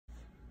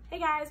Hey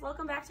guys,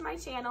 welcome back to my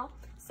channel.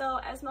 So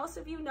as most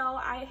of you know,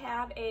 I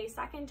have a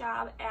second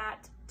job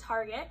at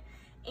Target,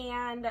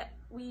 and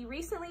we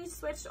recently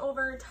switched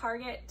over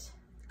Target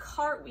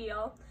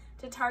Cartwheel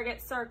to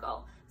Target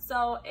Circle.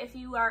 So if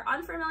you are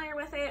unfamiliar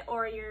with it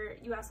or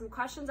you have some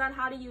questions on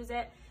how to use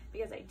it,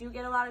 because I do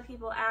get a lot of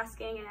people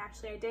asking, and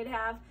actually I did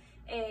have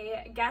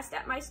a guest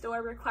at my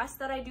store request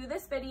that I do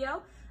this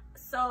video.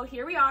 So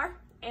here we are,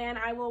 and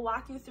I will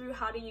walk you through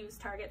how to use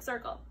Target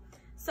Circle.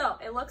 So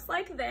it looks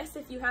like this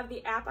if you have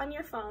the app on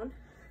your phone.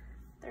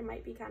 There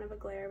might be kind of a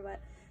glare,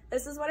 but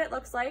this is what it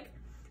looks like.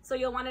 So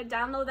you'll want to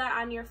download that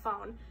on your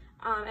phone.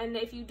 And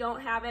if you don't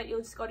have it,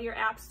 you'll just go to your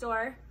app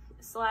store,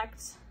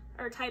 select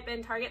or type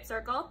in Target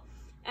Circle,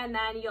 and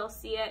then you'll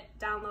see it,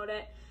 download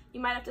it. You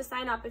might have to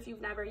sign up if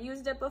you've never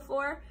used it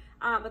before,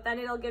 but then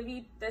it'll give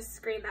you this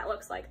screen that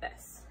looks like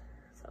this.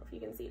 So if you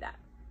can see that.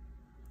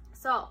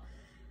 So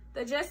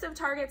the gist of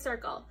Target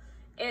Circle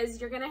is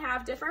you're gonna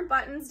have different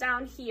buttons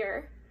down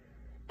here,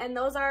 and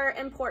those are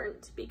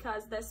important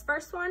because this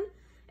first one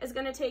is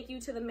gonna take you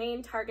to the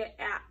main Target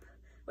app,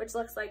 which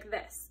looks like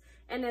this.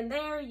 And in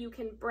there you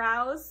can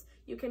browse,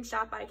 you can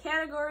shop by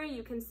category,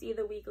 you can see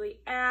the weekly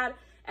ad,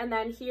 and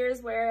then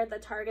here's where the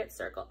Target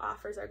Circle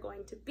offers are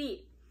going to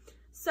be.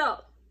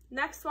 So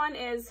next one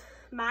is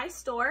My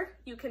Store.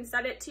 You can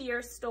set it to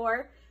your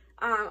store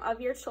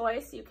of your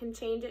choice. You can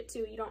change it to,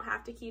 you don't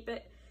have to keep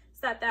it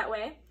set that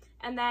way.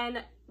 And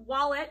then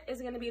Wallet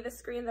is gonna be the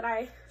screen that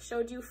I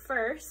showed you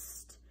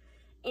first.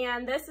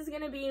 And this is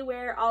gonna be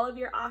where all of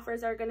your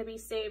offers are gonna be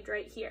saved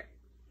right here.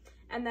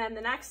 And then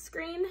the next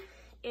screen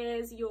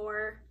is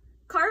your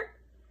cart.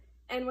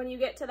 And when you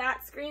get to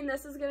that screen,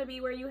 this is gonna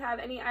be where you have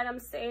any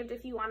items saved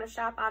if you wanna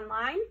shop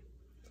online.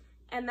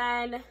 And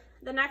then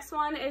the next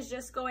one is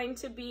just going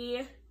to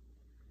be,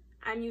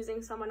 I'm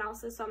using someone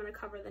else's, so I'm gonna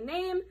cover the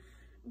name,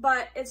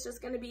 but it's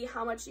just gonna be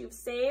how much you've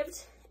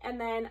saved. And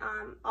then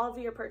all of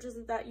your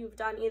purchases that you've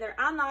done either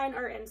online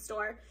or in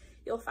store,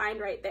 you'll find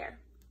right there.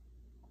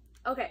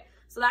 Okay,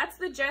 so that's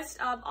the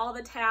gist of all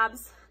the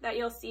tabs that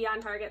you'll see on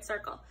Target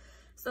Circle.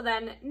 So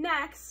then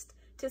next,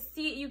 to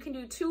see, you can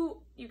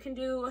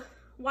do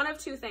one of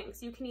two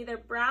things. You can either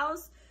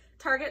browse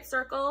Target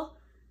Circle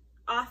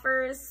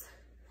offers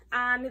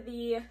on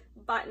the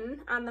button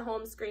on the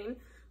home screen.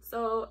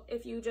 So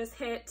if you just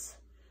hit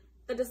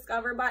the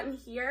Discover button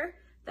here,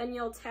 then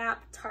you'll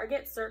tap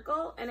Target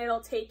Circle and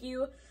it'll take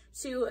you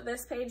to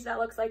this page that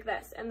looks like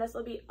this. And this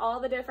will be all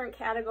the different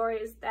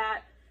categories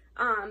that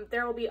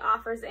there will be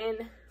offers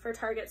in for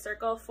Target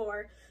Circle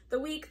for the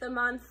week, the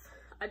month,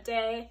 a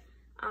day.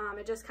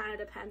 It just kind of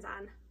depends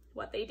on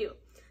what they do.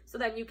 So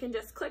then you can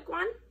just click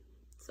one.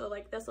 So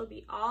like this will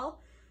be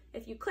all.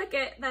 If you click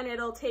it, then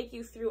it'll take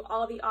you through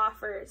all the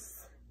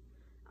offers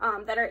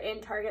that are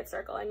in Target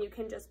Circle, and you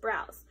can just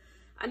browse.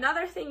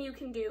 Another thing you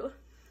can do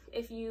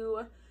if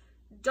you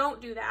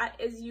don't do that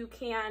is you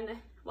can,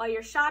 while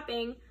you're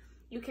shopping,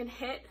 you can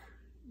hit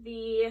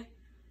the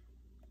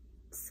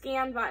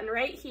scan button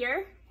right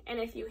here, and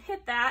if you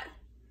hit that,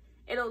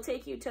 it'll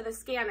take you to the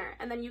scanner,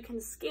 and then you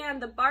can scan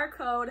the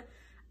barcode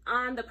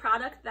on the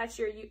product that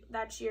you're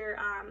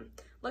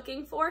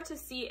looking for to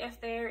see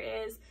if there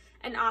is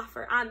an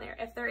offer on there.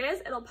 If there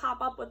is, it'll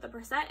pop up with the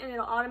percent and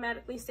it'll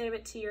automatically save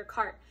it to your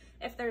cart.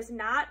 If there's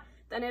not,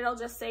 then it'll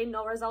just say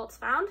no results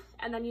found,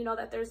 and then you know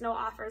that there's no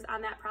offers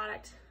on that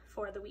product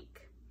for the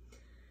week.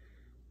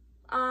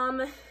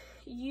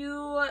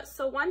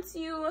 So once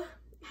you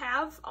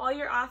have all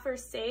your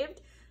offers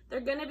saved,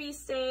 they're gonna be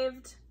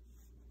saved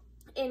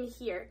in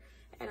here.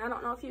 And I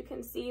don't know if you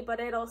can see, but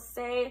it'll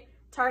say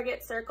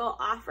Target Circle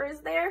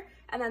offers there.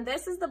 And then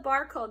this is the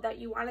barcode that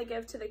you wanna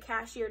give to the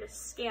cashier to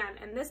scan.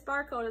 And this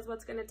barcode is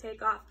what's gonna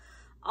take off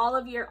all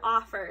of your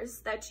offers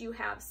that you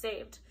have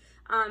saved.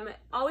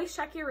 Always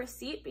check your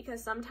receipt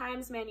because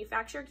sometimes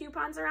manufacturer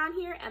coupons are on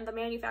here and the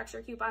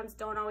manufacturer coupons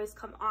don't always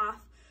come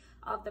off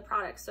of the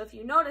product. So if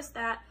you notice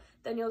that,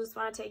 then you'll just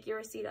want to take your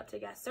receipt up to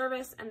guest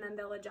service and then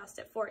they'll adjust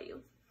it for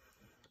you.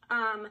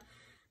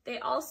 They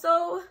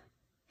also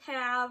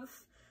have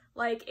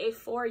like a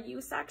for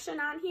you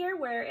section on here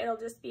where it'll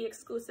just be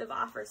exclusive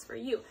offers for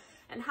you.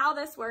 And how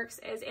this works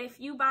is if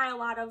you buy a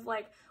lot of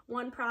like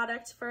one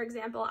product, for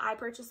example, I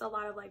purchase a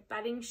lot of like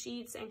bedding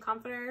sheets and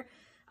comforter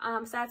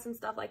sets and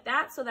stuff like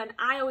that. So then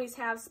I always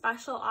have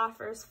special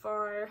offers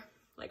for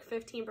like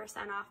 15%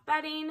 off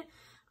bedding.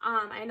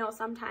 I know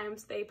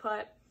sometimes they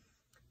put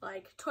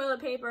like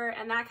toilet paper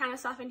and that kind of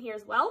stuff in here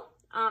as well.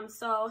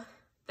 So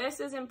this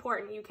is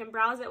important. You can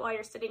browse it while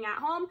you're sitting at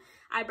home.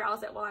 I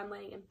browse it while I'm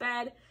laying in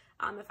bed.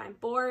 If I'm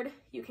bored,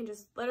 you can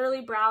just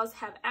literally browse,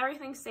 have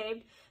everything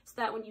saved so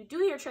that when you do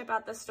your trip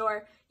at the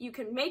store, you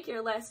can make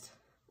your list.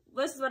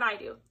 This is what I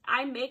do.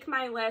 I make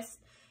my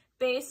list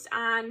based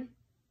on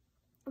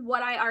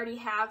what I already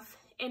have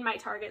in my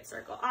Target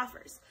Circle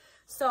offers.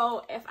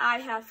 So if I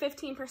have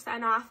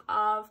 15% off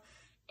of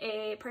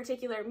a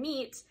particular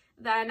meat,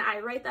 then I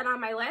write that on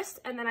my list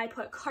and then I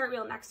put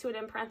Cartwheel next to it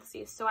in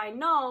parentheses. So I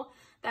know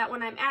that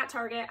when I'm at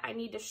Target, I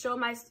need to show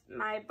my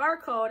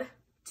barcode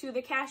to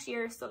the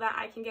cashier so that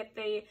I can get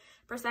the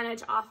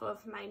percentage off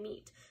of my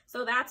meat.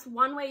 So that's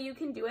one way you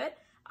can do it,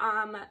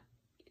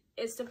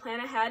 is to plan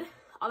ahead.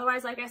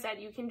 Otherwise, like I said,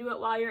 you can do it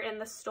while you're in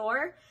the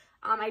store.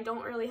 I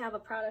don't really have a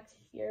product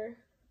here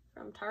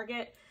from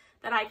Target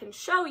that I can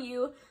show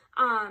you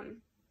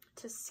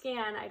to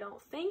scan, I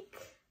don't think.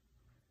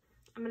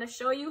 I'm going to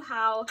show you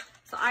how.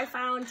 So I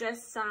found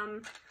just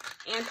some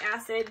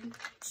antacid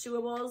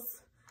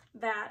chewables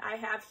that I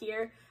have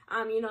here.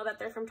 You know that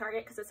they're from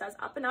Target because it says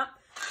Up and Up.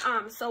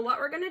 So what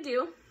we're going to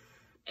do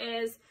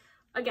is,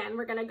 again,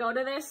 we're going to go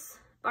to this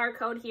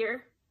barcode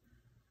here.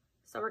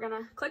 So we're going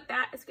to click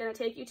that. It's going to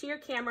take you to your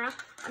camera.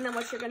 And then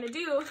what you're going to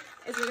do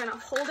is you're going to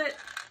hold it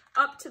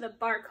up to the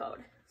barcode.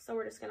 So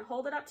we're just going to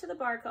hold it up to the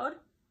barcode.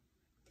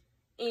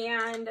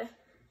 And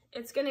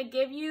it's going to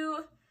give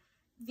you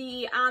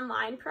the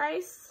online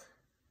price.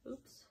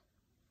 Oops.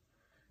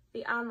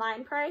 The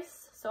online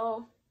price.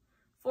 So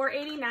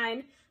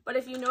 $4.89. But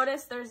if you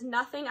notice, there's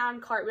nothing on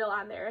Cartwheel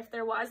on there. If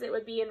there was, it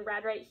would be in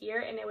red right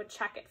here and it would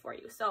check it for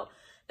you. So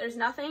there's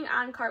nothing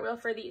on Cartwheel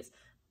for these.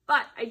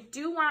 But I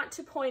do want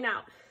to point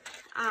out,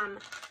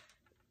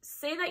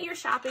 say that you're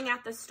shopping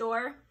at the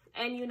store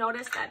and you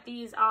notice that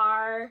these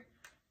are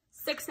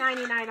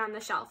 $6.99 on the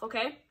shelf,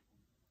 okay?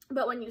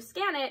 But when you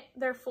scan it,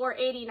 they're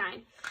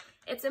 $4.89.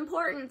 It's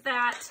important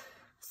that,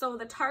 so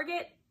the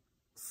Target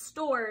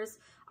stores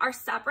are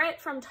separate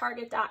from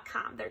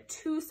Target.com. They're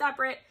two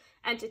separate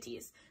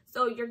entities.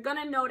 So you're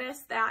gonna notice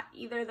that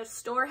either the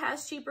store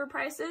has cheaper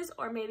prices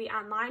or maybe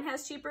online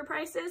has cheaper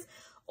prices,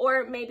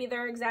 or maybe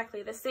they're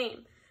exactly the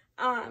same.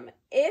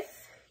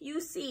 If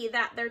you see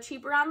that they're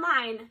cheaper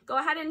online, go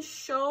ahead and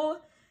show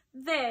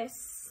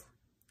this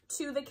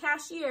to the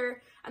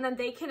cashier and then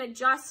they can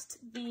adjust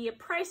the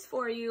price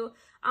for you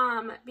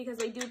because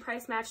they do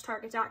price match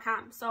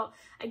Target.com. So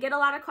I get a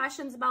lot of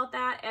questions about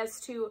that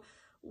as to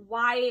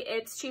why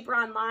it's cheaper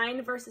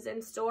online versus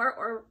in store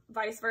or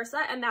vice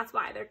versa, and that's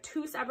why. They're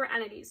two separate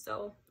entities.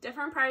 So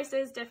different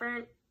prices,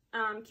 different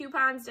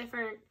coupons,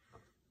 different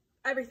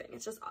everything.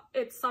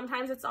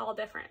 Sometimes it's all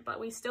different, but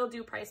we still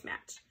do price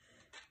match.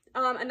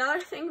 Another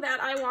thing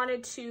that I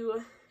wanted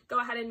to go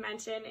ahead and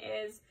mention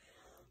is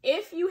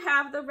if you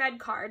have the red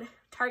card,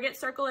 Target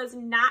Circle is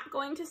not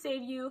going to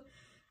save you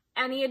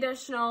any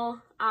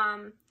additional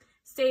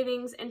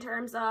savings in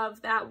terms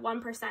of that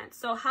 1%.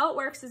 So how it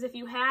works is if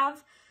you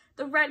have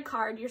the red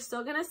card, you're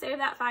still going to save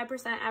that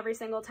 5% every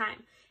single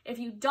time. If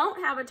you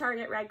don't have a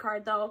Target red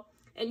card though,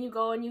 and you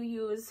go and you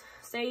use,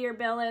 say your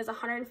bill is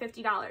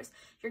 $150,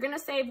 you're going to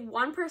save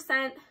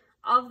 1%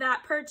 of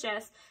that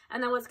purchase,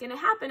 and then what's going to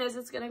happen is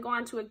it's going to go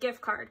onto a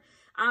gift card,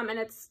 and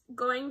it's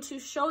going to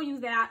show you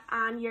that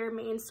on your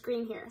main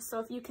screen here. So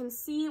if you can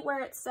see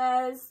where it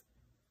says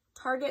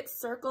Target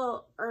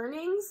Circle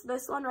earnings,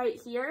 this one right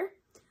here,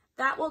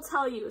 that will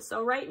tell you.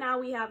 So right now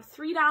we have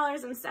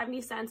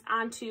 $3.70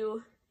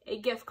 onto a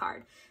gift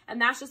card,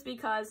 and that's just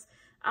because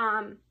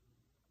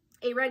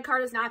a red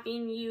card is not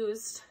being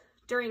used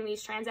during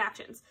these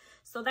transactions.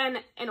 So then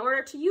in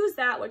order to use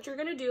that, what you're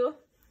going to do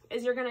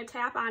is you're going to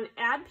tap on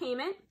add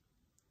payment,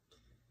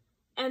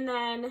 and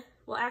then,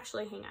 well,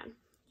 actually, hang on.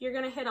 You're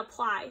going to hit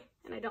apply,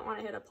 and I don't want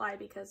to hit apply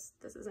because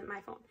this isn't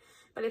my phone.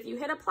 But if you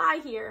hit apply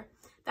here,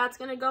 that's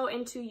going to go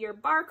into your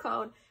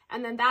barcode,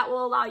 and then that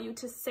will allow you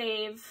to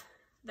save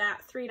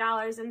that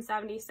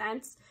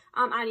 $3.70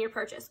 on your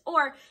purchase.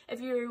 Or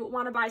if you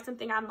want to buy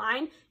something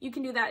online, you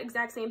can do that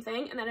exact same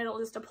thing, and then it'll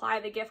just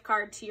apply the gift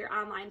card to your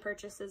online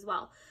purchase as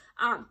well.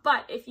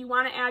 But if you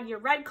want to add your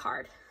red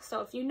card,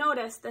 so if you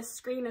notice, this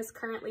screen is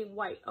currently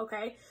white,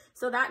 okay?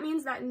 So that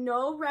means that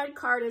no red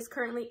card is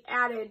currently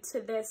added to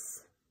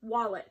this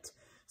wallet.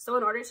 So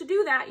in order to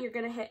do that, you're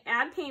going to hit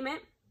add payment,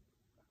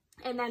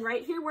 and then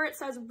right here where it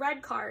says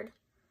red card,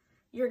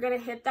 you're going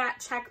to hit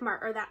that check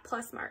mark or that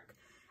plus mark.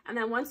 And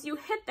then once you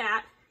hit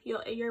that,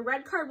 your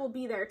red card will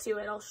be there too.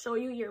 It'll show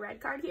you your red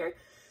card here.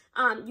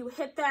 You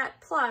hit that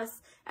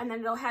plus, and then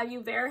it'll have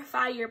you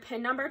verify your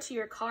PIN number to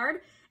your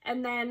card.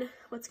 And then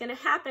what's going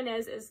to happen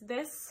is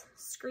this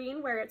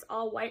screen where it's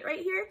all white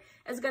right here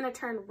is going to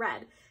turn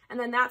red. And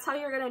then that's how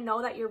you're going to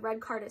know that your red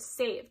card is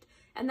saved.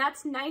 And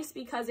that's nice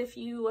because if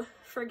you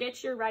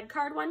forget your red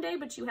card one day,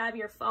 but you have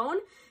your phone,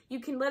 you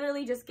can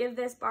literally just give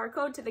this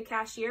barcode to the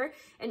cashier.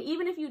 And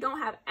even if you don't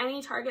have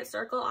any Target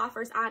Circle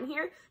offers on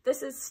here,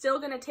 this is still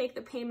going to take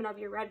the payment of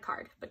your red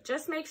card. But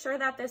just make sure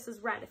that this is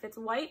red. If it's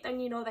white, then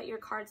you know that your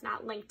card's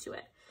not linked to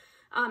it.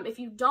 If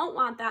you don't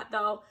want that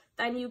though,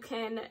 then you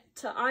can,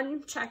 to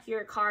uncheck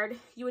your card,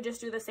 you would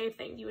just do the same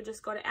thing. You would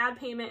just go to add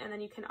payment and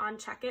then you can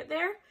uncheck it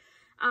there.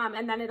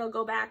 And then it'll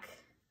go back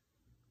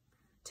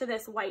to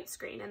this white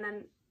screen. And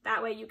then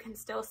that way you can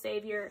still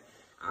save your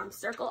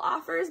Circle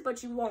offers,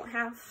 but you won't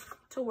have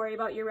to worry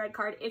about your red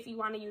card if you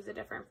want to use a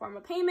different form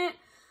of payment,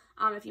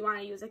 if you want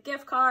to use a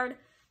gift card,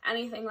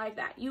 anything like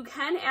that. You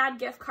can add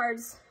gift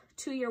cards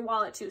to your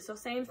wallet too. So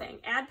same thing,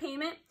 add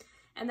payment,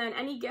 and then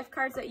any gift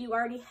cards that you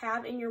already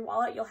have in your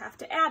wallet, you'll have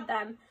to add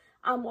them,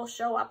 will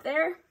show up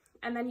there,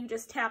 and then you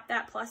just tap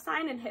that plus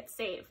sign and hit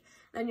save.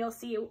 Then you'll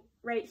see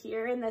right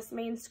here in this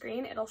main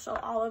screen, it'll show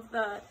all of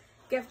the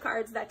gift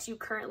cards that you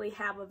currently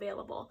have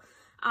available.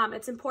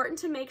 It's important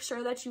to make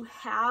sure that you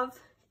have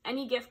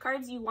any gift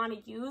cards you want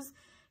to use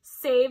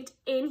saved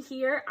in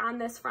here on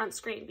this front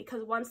screen,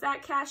 because once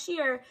that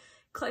cashier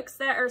clicks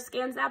that or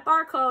scans that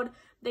barcode,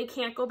 they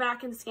can't go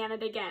back and scan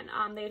it again.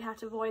 They'd have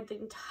to void the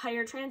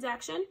entire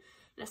transaction,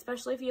 and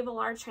especially if you have a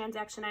large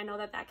transaction, I know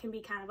that that can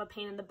be kind of a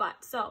pain in the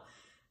butt. So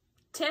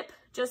tip,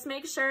 just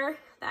make sure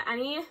that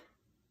any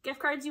gift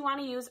cards you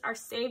want to use are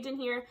saved in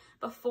here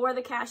before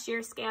the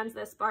cashier scans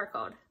this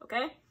barcode,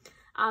 okay?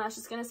 That's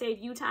just going to save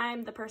you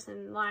time, the person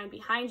in line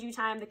behind you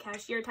time, the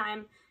cashier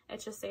time. It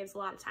just saves a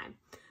lot of time.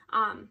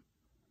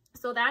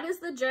 So that is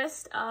the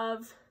gist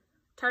of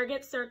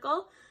Target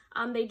Circle.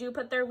 They do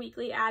put their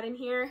weekly ad in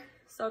here,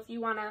 so if you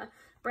want to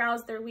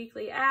browse their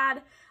weekly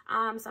ad,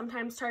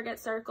 sometimes Target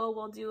Circle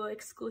will do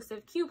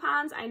exclusive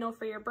coupons. I know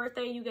for your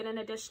birthday you get an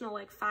additional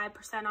like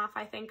 5% off,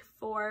 I think,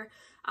 for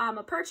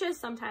a purchase.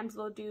 Sometimes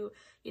they'll do,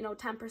 you know,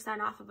 10%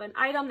 off of an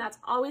item. That's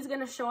always going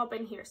to show up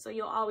in here, so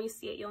you'll always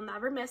see it. You'll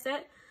never miss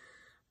it.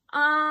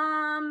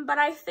 But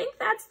I think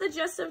that's the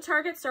gist of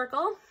Target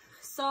Circle.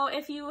 So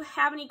if you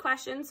have any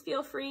questions,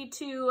 feel free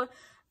to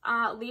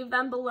leave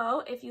them below.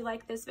 If you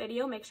like this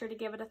video, make sure to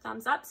give it a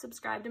thumbs up,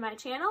 subscribe to my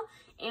channel,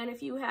 and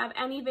if you have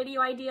any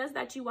video ideas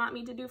that you want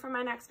me to do for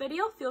my next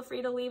video, feel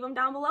free to leave them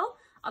down below.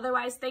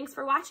 Otherwise, thanks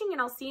for watching, and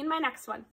I'll see you in my next one.